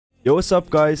Yo, what's up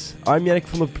guys, I'm Yannick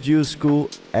from the Producer School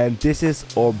and this is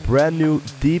our brand new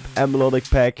Deep Melodic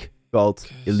pack called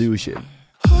Illusion.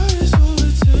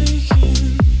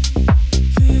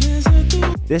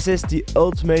 This is the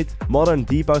ultimate modern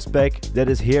deep house pack that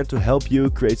is here to help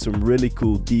you create some really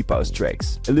cool deep house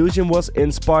tracks. Illusion was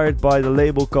inspired by the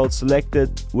label called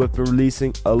Selected, who have been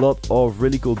releasing a lot of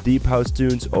really cool deep house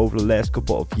tunes over the last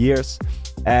couple of years.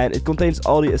 And it contains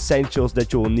all the essentials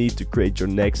that you will need to create your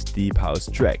next deep house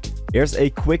track. Here's a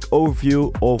quick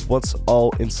overview of what's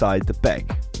all inside the pack.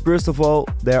 First of all,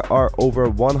 there are over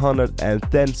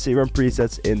 110 Serum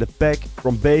presets in the pack.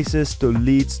 From basses to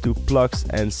leads to plugs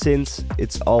and synths,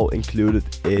 it's all included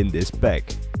in this pack.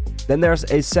 Then there's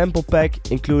a sample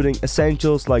pack including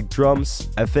essentials like drums,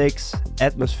 effects,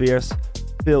 atmospheres,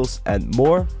 fills and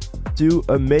more. 2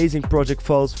 amazing project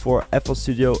files for FL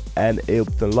Studio and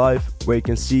Ableton Live, where you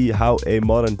can see how a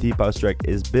modern deep house track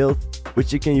is built,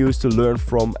 which you can use to learn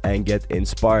from and get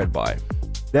inspired by.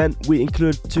 Then we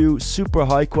include 2 super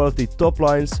high quality top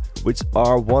lines, which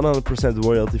are 100%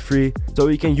 royalty free, so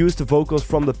you can use the vocals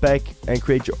from the pack and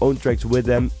create your own tracks with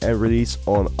them and release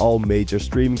on all major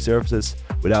streaming services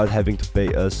without having to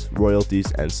pay us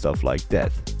royalties and stuff like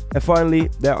that. And finally,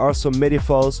 there are some MIDI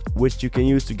files which you can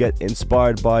use to get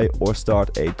inspired by or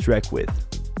start a track with.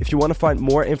 If you want to find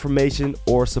more information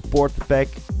or support the pack,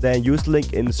 then use the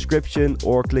link in the description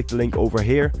or click the link over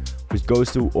here, which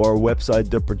goes to our website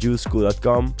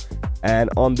theproducerschool.com, and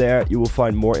on there you will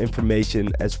find more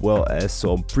information as well as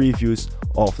some previews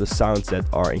of the sounds that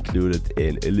are included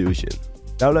in Illusion.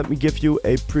 Now let me give you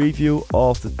a preview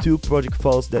of the 2 project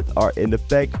files that are in the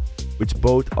pack, which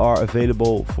both are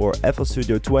available for FL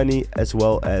Studio 20 as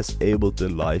well as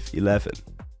Ableton Live 11.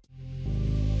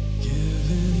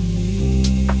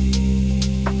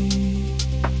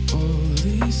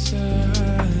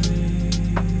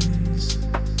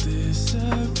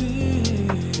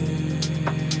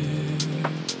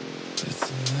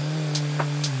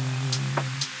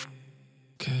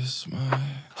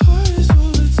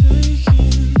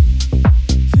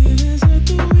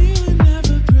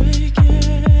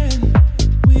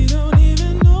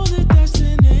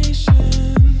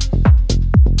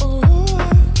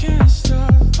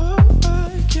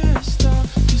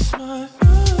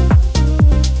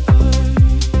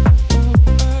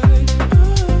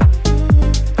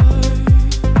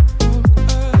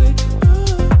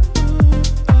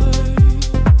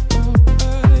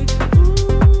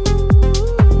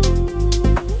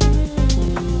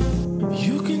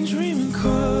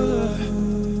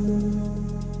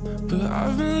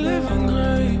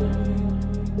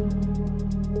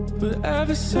 But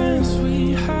ever since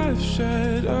we have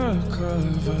shared a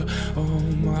cover, all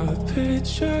my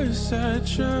pictures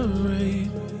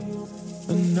saturate.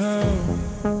 And now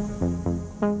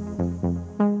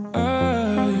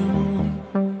I won't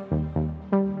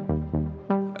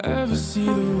ever see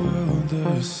the world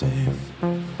the same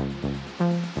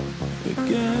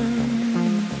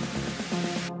again.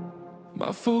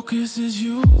 My focus is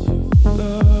you,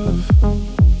 love.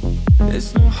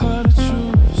 It's not hard to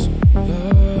choose,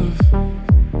 love.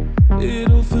 It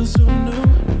all feels so new,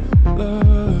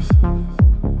 love.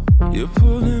 You're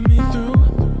pulling me through,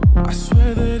 I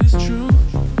swear that it's true.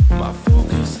 My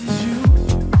focus is you,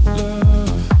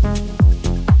 love.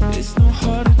 It's not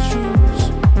hard to choose,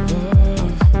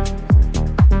 love.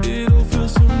 It all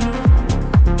feels so new,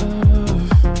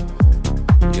 love.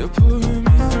 You're pulling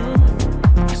me through,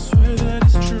 I swear that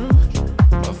it's true.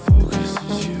 My focus is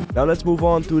you. Now let's move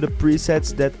on to the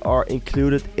presets that are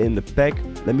included in the pack.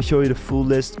 Let me show you the full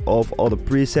list of all the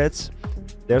presets.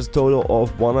 There's a total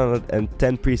of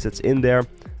 110 presets in there.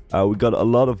 We got a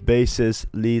lot of basses,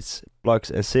 leads, plugs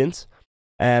and synths.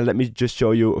 And let me just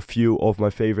show you a few of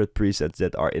my favorite presets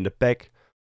that are in the pack,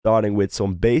 starting with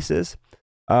some basses.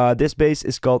 This bass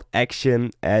is called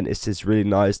Action and it's this really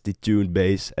nice detuned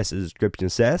bass, as the description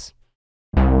says.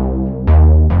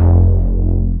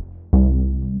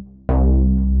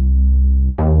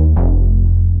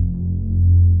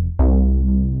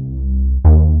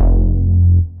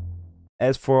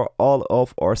 As for all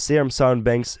of our Serum sound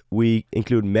banks, we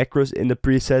include macros in the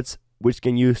presets, which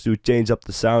can use to change up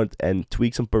the sound and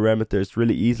tweak some parameters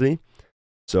really easily.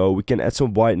 So we can add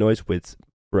some white noise with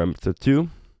parameter 2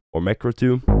 or macro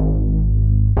 2.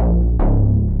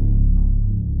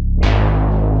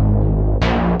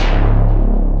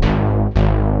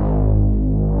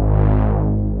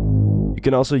 You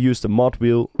can also use the mod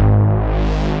wheel,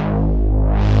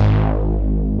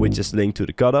 which is linked to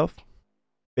the cutoff.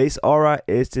 Bass Aura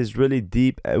is this really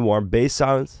deep and warm bass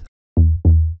sound.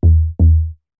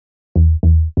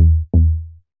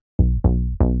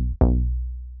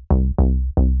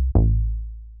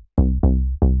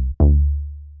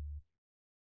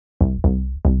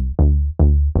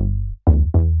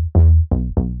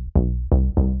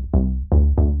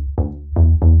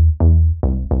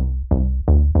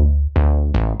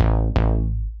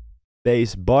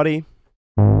 bass body.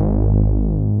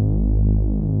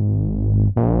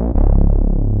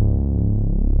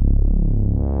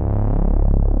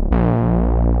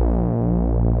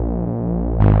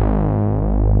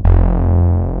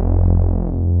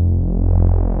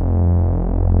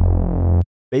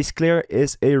 Bass clear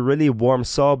is a really warm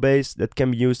saw bass that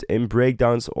can be used in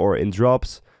breakdowns or in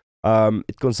drops.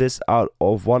 It consists out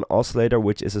of one oscillator,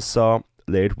 which is a saw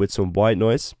layered with some white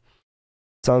noise.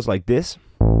 It sounds like this.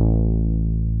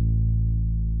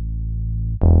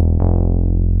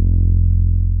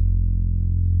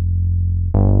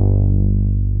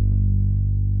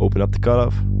 Open up the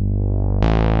cutoff.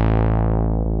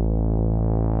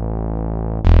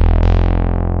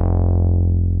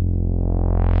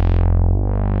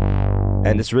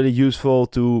 And it's really useful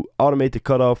to automate the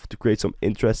cutoff to create some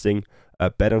interesting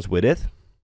patterns with it.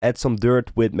 Add some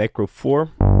dirt with macro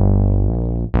 4.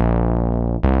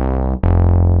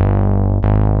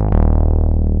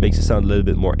 Makes it sound a little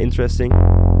bit more interesting.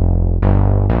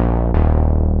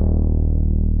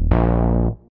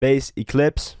 Bass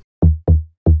Eclipse.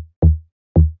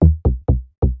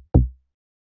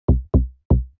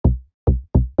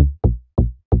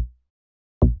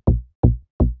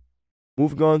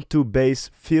 Moving on to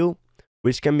bass Feel,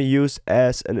 which can be used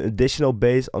as an additional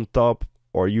bass on top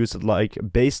or use it like a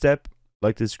bass step,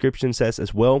 like the description says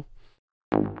as well.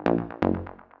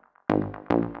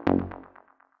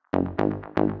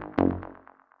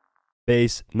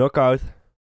 Bass Knockout.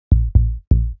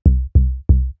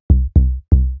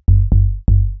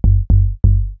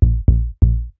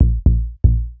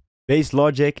 Bass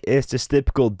Logic is this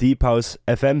typical deep house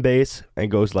FM bass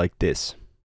and goes like this.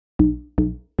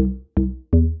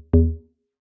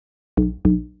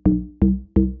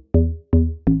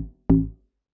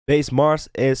 Bass Mars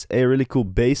is a really cool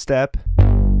bass step.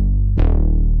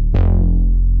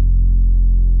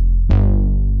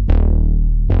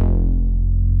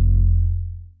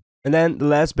 And then the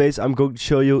last bass I'm going to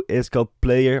show you is called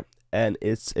Player, and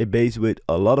it's a bass with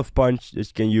a lot of punch that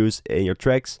you can use in your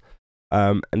tracks,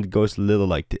 and it goes a little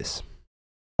like this.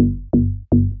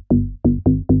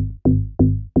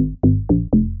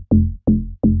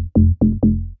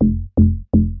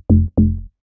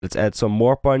 Let's add some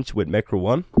more punch with macro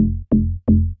 1.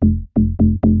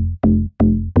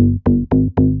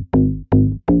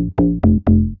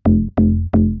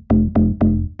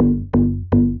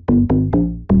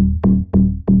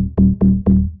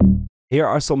 Here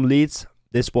are some leads.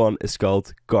 This one is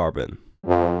called Carbon.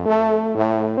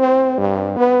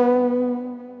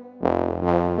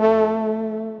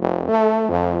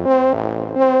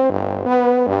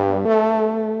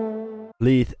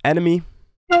 Lead Enemy.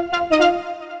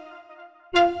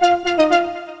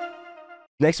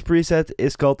 Next preset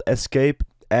is called Escape,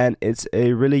 and it's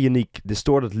a really unique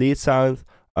distorted lead sound.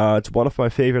 It's one of my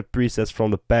favorite presets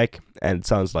from the pack, and it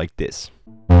sounds like this.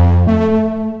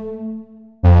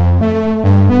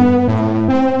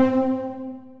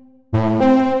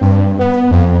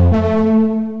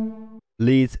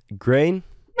 Lead Grain.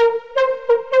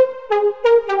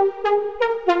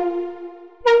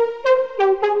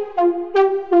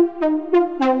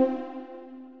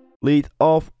 Lead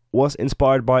Off was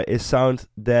inspired by a sound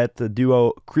that the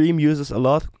duo Cream uses a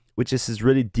lot, which is this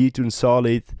really detuned saw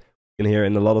lead you can hear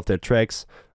in a lot of their tracks,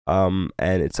 and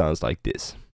it sounds like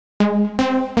this.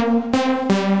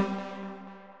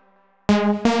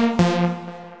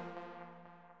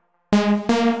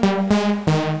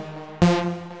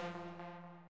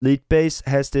 Lead Bass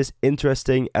has this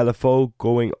interesting LFO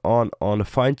going on a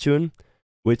fine tune,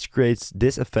 which creates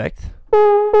this effect.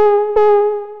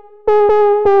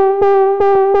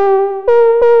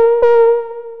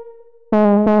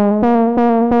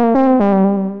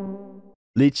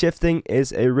 Lead Shifting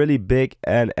is a really big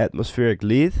and atmospheric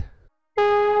lead.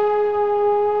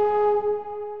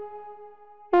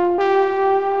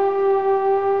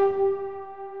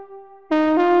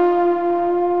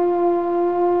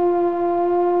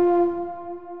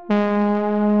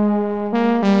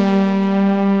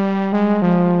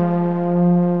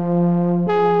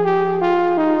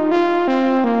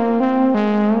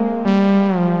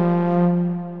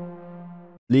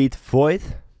 Lead Void.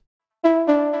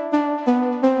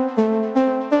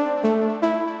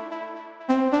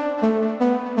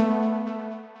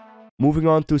 Moving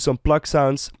on to some plug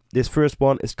sounds. This first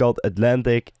one is called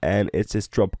Atlantic, and it's this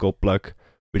tropical plug,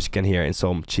 which you can hear in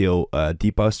some chill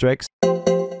deep house tracks.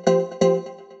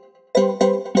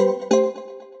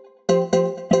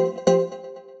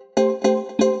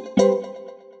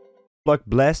 Plug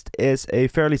Blast is a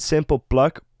fairly simple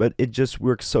plug, but it just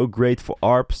works so great for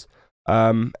ARPs,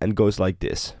 and goes like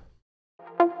this.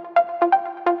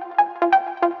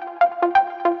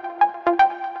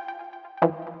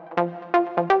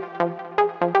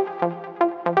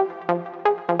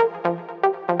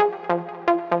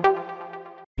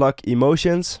 Plug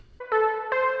emotions.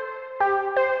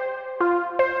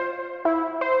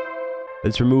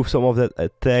 Let's remove some of that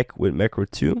attack with macro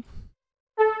 2.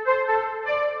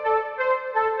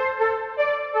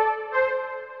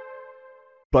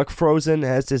 Plug frozen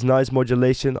has this nice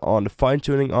modulation on the fine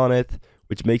tuning on it,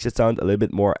 which makes it sound a little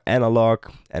bit more analog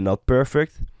and not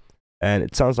perfect. And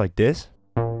it sounds like this.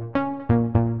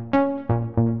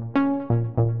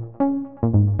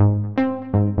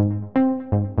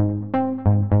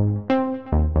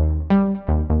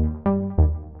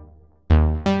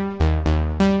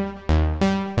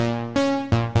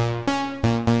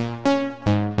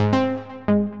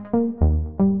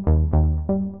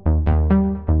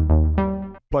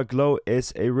 Plug low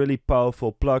is a really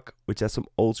powerful plug which has some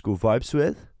old school vibes to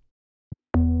it.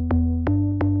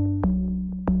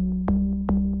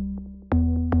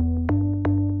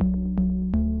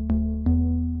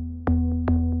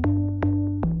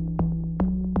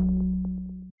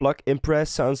 Plug impress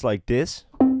sounds like this.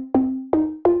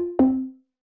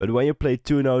 But when you play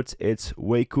 2 notes it's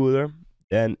way cooler.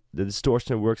 Then the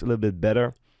distortion works a little bit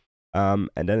better. And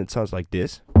then it sounds like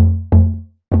this.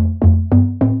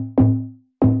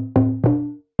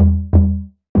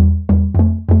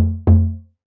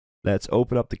 Let's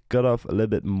open up the cutoff a little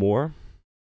bit more.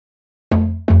 You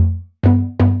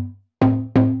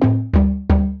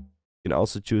can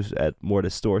also choose to add more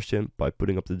distortion by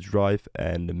putting up the drive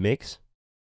and the mix.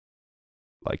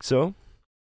 Like so.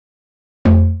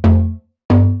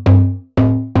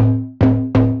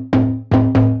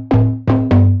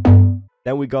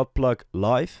 Then we got plug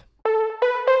live.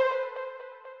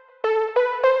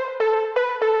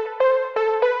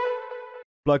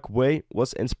 Plug way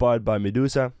was inspired by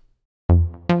Medusa.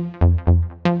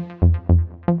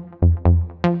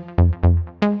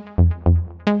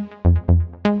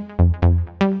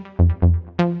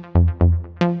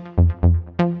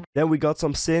 Then we got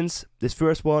some synths. This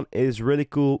first one is really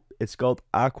cool. It's called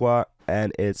Aqua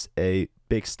and it's a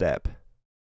big step.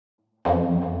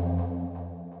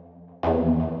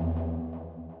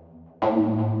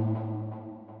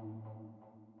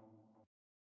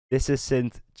 This is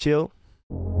synth chill.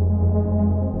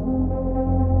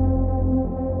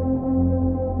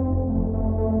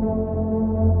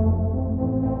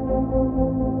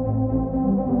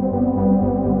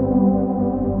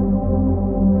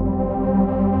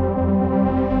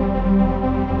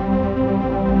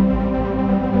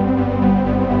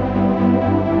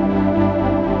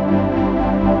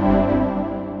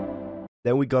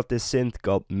 Then we got this synth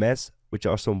called Mess, which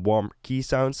are some warm key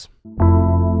sounds.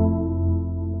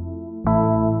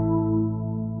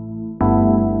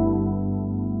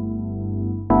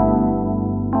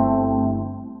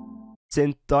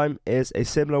 Synth time is a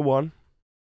similar one.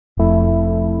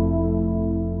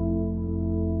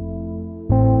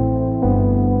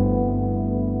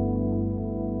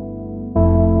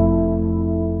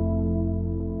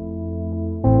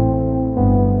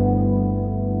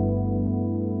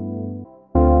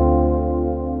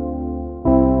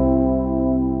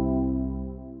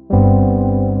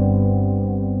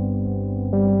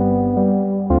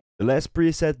 The last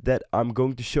preset that I'm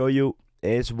going to show you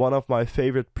is one of my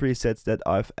favorite presets that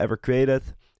I've ever created.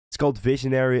 It's called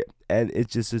Visionary and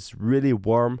it's just this really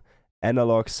warm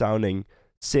analog sounding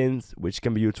synth which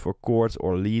can be used for chords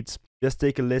or leads. Just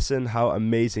take a listen how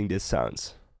amazing this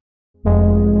sounds.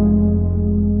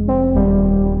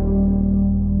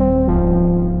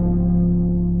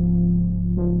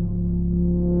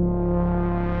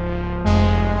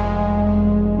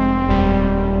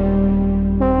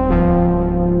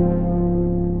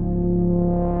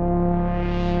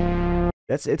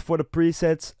 That's it for the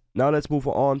presets. Now let's move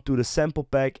on to the sample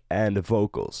pack and the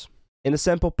vocals. In the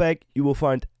sample pack you will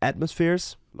find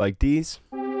atmospheres like these.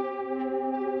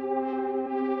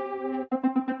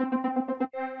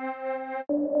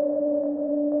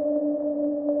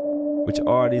 Which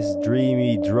are these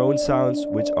dreamy drone sounds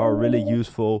which are really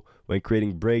useful when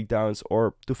creating breakdowns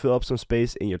or to fill up some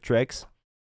space in your tracks.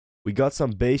 We got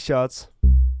some bass shots.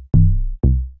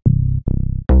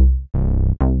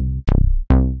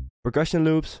 Percussion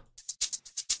loops,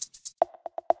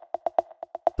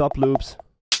 top loops,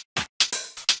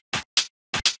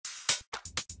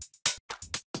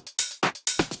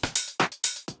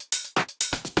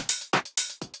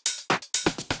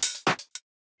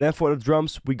 then for the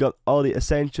drums we got all the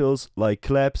essentials like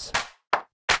claps,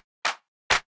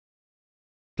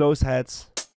 closed hats,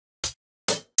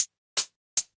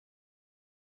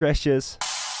 crashes,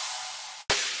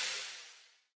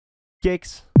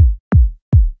 kicks,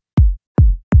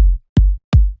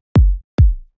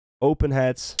 open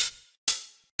hats,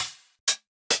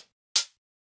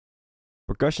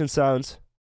 percussion sounds,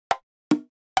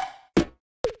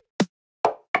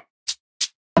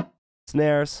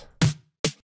 snares,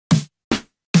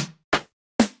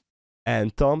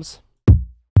 and toms.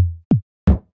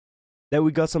 Then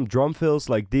we got some drum fills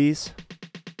like these,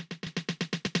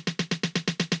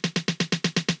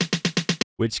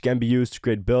 which can be used to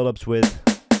create build-ups with.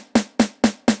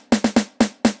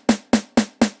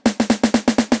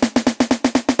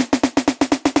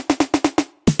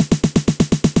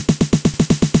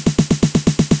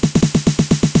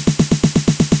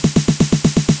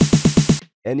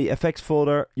 In the effects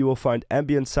folder, you will find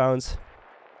ambient sounds,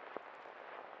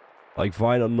 like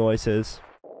vinyl noises,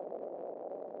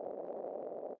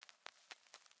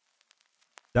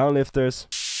 downlifters,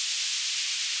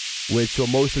 which will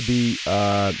mostly be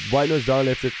white noise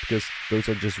downlifted, because those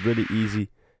are just really easy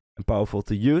and powerful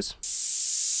to use.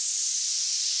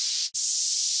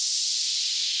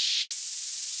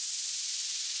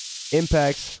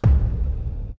 Impacts.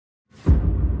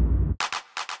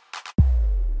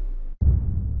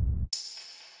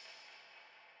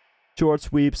 Short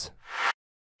sweeps.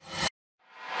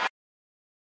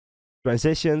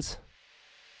 Transitions.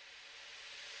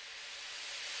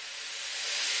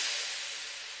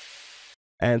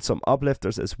 And some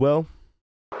uplifters as well.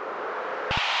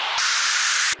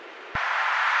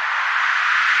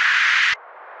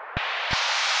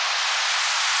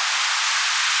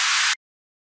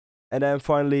 And then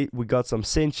finally we got some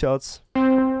synth shots.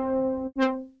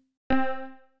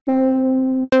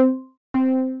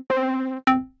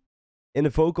 In the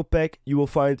vocal pack you will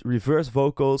find reverse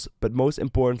vocals, but most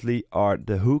importantly are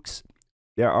the hooks.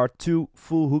 There are two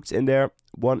full hooks in there.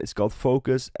 One is called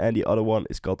focus and the other one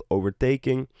is called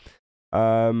overtaking.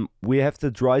 We have the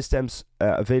dry stems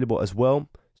available as well,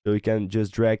 so you can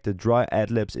just drag the dry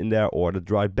ad-libs in there, or the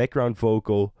dry background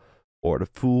vocal, or the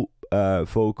full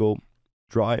vocal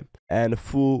dry. And the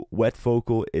full wet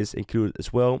vocal is included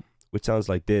as well, which sounds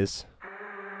like this.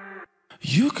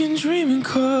 You can dream in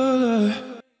color,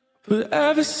 but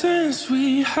ever since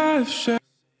we have shared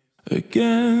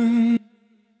again,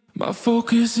 my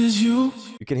focus is you.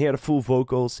 You can hear the full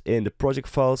vocals in the project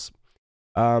files.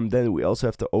 Then we also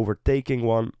have the overtaking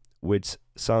one, which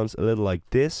sounds a little like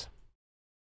this.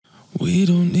 We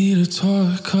don't need to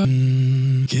talk,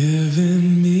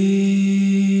 giving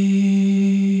me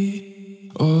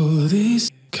all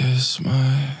these, 'cause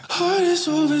my heart is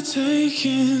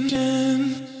overtaken,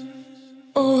 and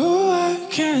oh, I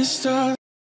can't stop.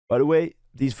 By the way,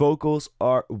 these vocals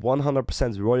are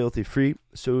 100% royalty free,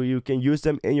 so you can use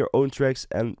them in your own tracks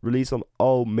and release on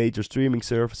all major streaming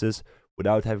services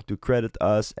without having to credit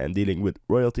us and dealing with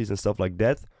royalties and stuff like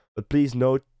that. But please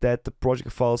note that the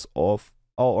project files of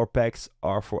all our packs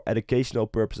are for educational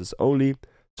purposes only,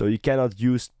 so you cannot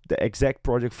use the exact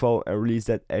project file and release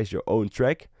that as your own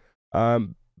track.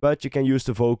 But you can use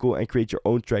the vocal and create your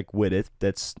own track with it.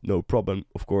 That's no problem,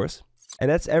 of course. And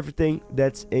that's everything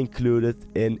that's included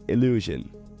in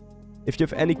Illusion. If you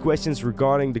have any questions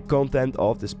regarding the content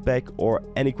of this pack or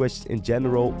any questions in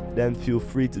general, then feel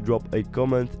free to drop a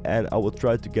comment and I will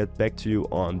try to get back to you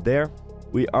on there.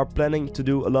 We are planning to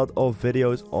do a lot of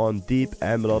videos on Deep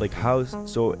and Melodic House,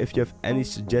 so if you have any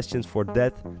suggestions for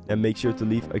that, then make sure to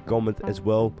leave a comment as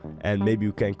well, and maybe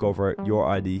you can cover your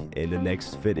idea in the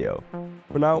next video.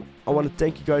 For now, I want to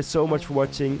thank you guys so much for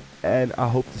watching, and I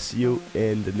hope to see you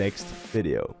in the next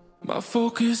video. My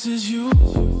focus is you,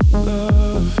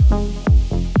 love.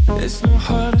 It's not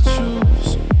hard to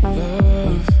choose,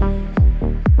 love.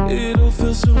 It all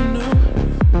feels so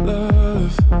new,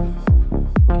 love.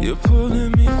 You're pulling